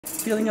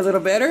Feeling a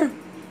little better?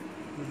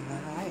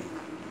 Hi.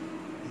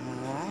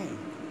 Hi.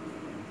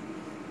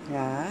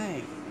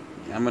 Hi.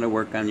 I'm gonna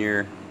work on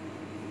your...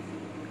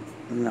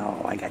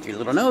 No, I got your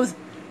little nose.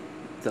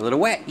 It's a little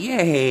wet.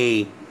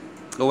 Yay!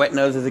 A wet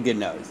nose is a good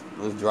nose. It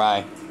was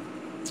dry.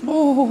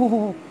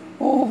 Oh,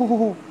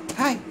 oh,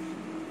 hi.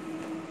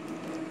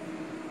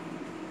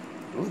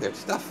 Oh, there's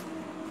stuff.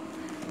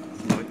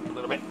 A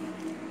little bit.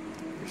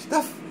 Here's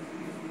stuff.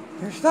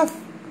 Here's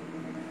stuff.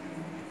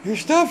 Here's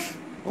stuff.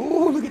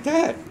 Oh, look at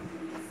that.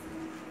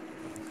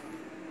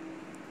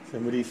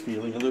 Somebody's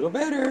feeling a little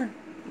better.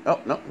 Oh,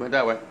 no, went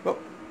that way. Oh.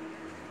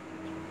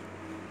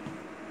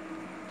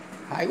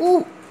 Hi.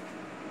 Ooh.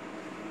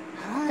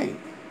 Hi.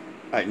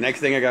 All right, next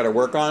thing I got to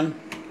work on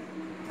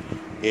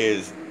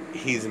is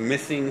he's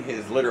missing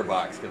his litter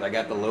box because I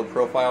got the low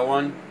profile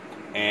one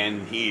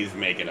and he's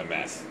making a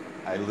mess.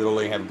 I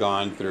literally have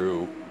gone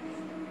through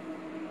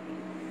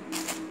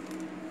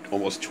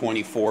almost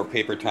 24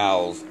 paper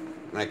towels,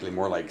 actually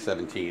more like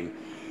 17,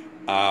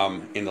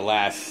 in the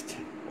last,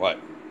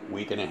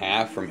 week and a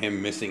half from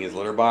him missing his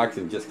litter box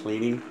and just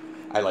cleaning.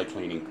 I like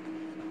cleaning.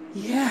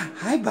 Yeah,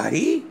 hi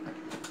buddy.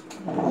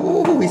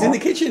 Oh, he's in the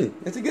kitchen.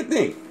 That's a good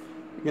thing.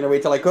 You gonna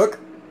wait till I cook?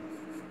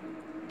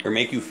 Or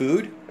make you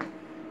food?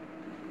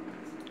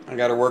 I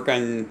gotta work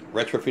on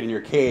retrofitting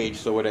your cage,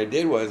 so what I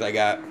did was I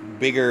got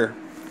bigger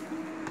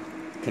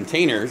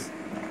containers,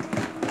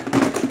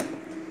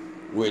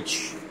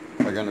 which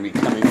are gonna be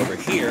coming over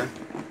here.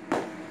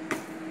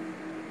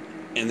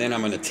 And then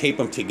I'm gonna tape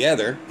them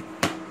together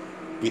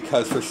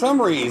because for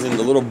some reason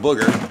the little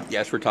booger,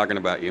 yes, we're talking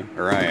about you,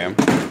 or I am,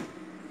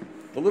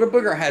 the little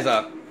booger has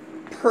a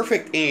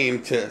perfect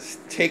aim to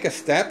take a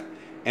step,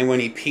 and when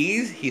he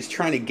pees, he's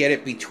trying to get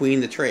it between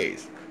the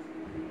trays.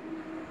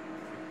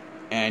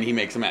 And he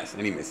makes a mess,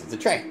 and he misses the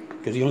tray.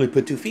 Because he only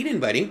put 2 feet in,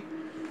 buddy.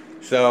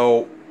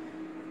 So,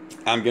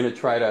 I'm going to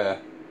try to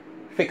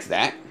fix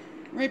that.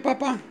 Right,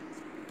 Papa?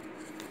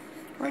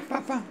 Right,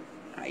 Papa?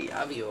 I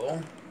love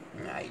you.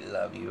 I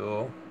love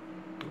you.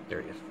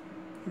 There he is.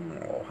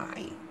 Oh,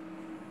 hi.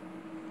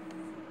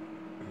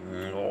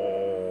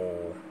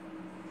 Oh.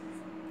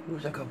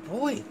 Who's a good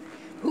boy?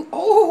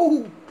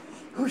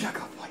 Who's a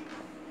good boy?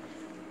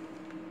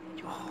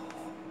 Oh.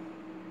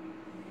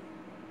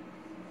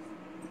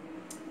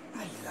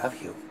 I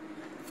love you.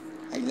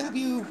 I love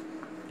you.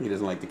 He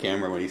doesn't like the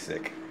camera when he's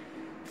sick.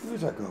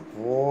 Who's a good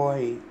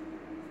boy?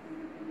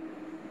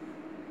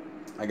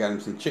 I got him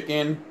some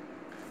chicken.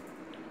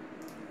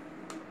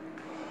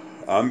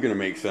 I'm going to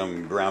make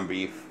some ground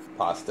beef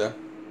pasta.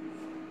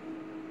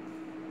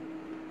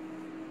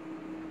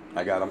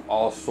 I got him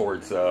all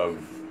sorts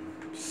of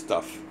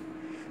stuff.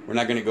 We're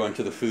not going to go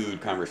into the food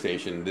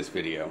conversation in this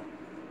video.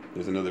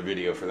 There's another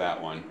video for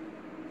that one,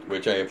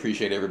 which I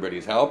appreciate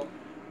everybody's help,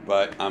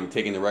 but I'm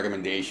taking the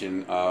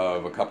recommendation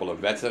of a couple of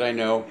vets that I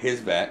know, his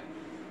vet,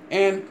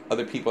 and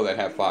other people that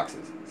have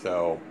foxes.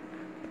 So,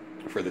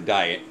 for the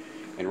diet.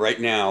 And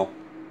right now,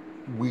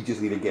 we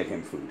just need to get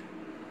him food.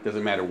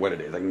 Doesn't matter what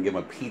it is. I can give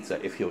him a pizza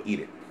if he'll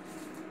eat it.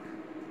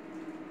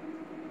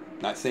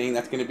 Not saying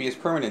that's going to be his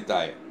permanent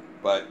diet.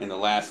 But in the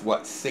last,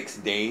 6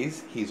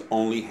 days, he's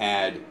only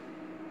had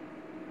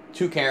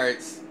 2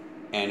 carrots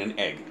and an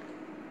egg.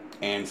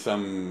 And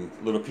some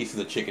little pieces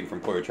of chicken from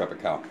Pollo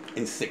Tropical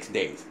in 6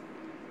 days.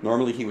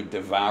 Normally he would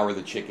devour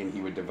the chicken. He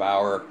would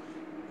devour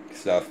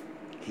stuff.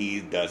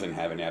 He doesn't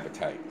have an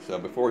appetite. So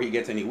before he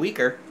gets any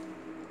weaker,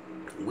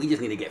 we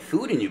just need to get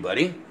food in you,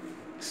 buddy.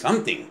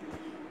 Something.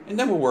 And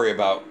then we'll worry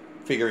about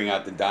figuring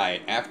out the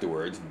diet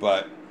afterwards.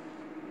 But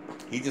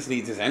he just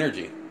needs his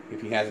energy.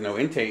 If he has no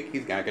intake,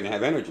 he's not going to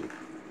have energy.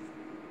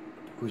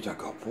 Who's a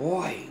good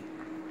boy?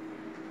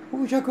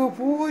 Who's a good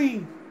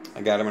boy?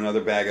 I got him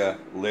another bag of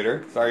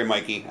litter. Sorry,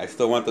 Mikey. I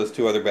still want those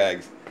 2 other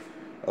bags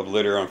of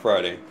litter on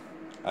Friday.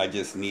 I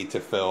just need to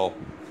fill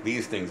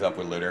these things up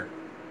with litter.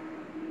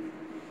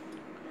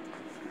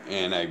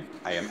 And I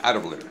am out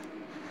of litter.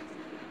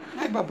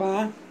 Hi,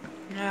 Baba.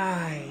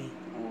 Hi.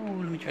 Oh,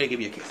 let me try to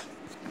give you a kiss.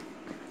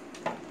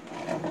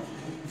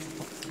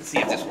 Let's see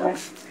if this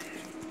works.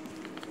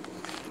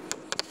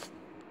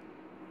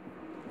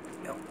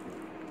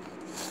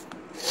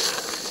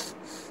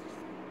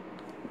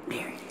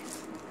 There he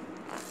is.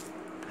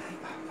 Hi,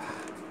 Papa.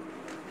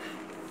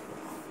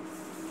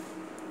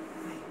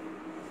 Hi.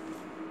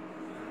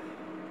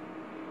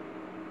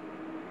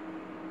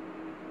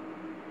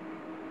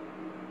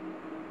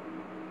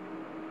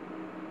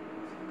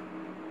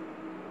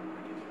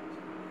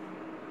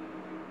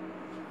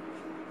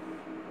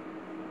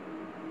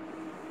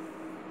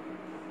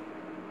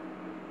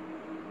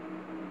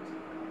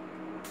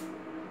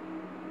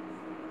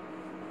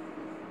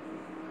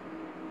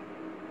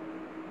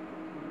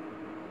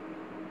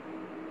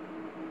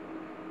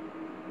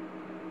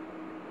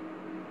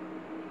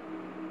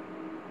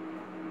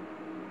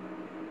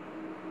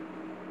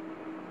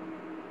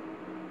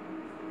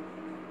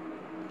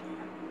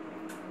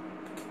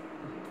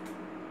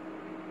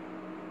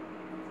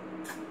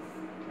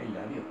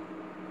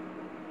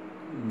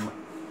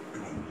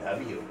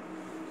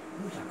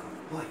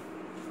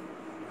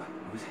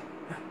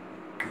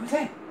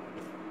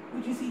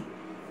 What'd you see?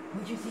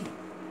 What'd you see?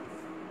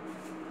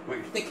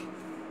 Want your stick?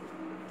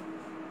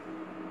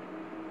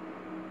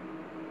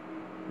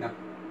 No.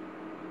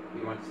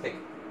 You want the stick?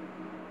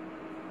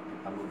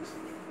 I'll move the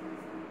stick.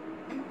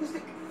 I move the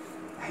stick.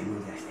 I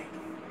move that stick.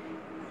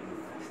 I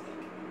move that stick.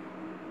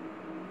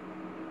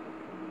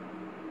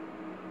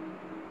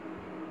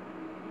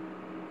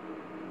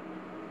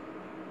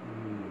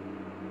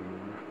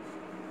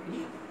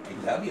 I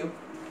love you.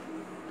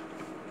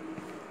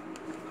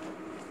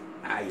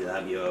 I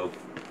love you.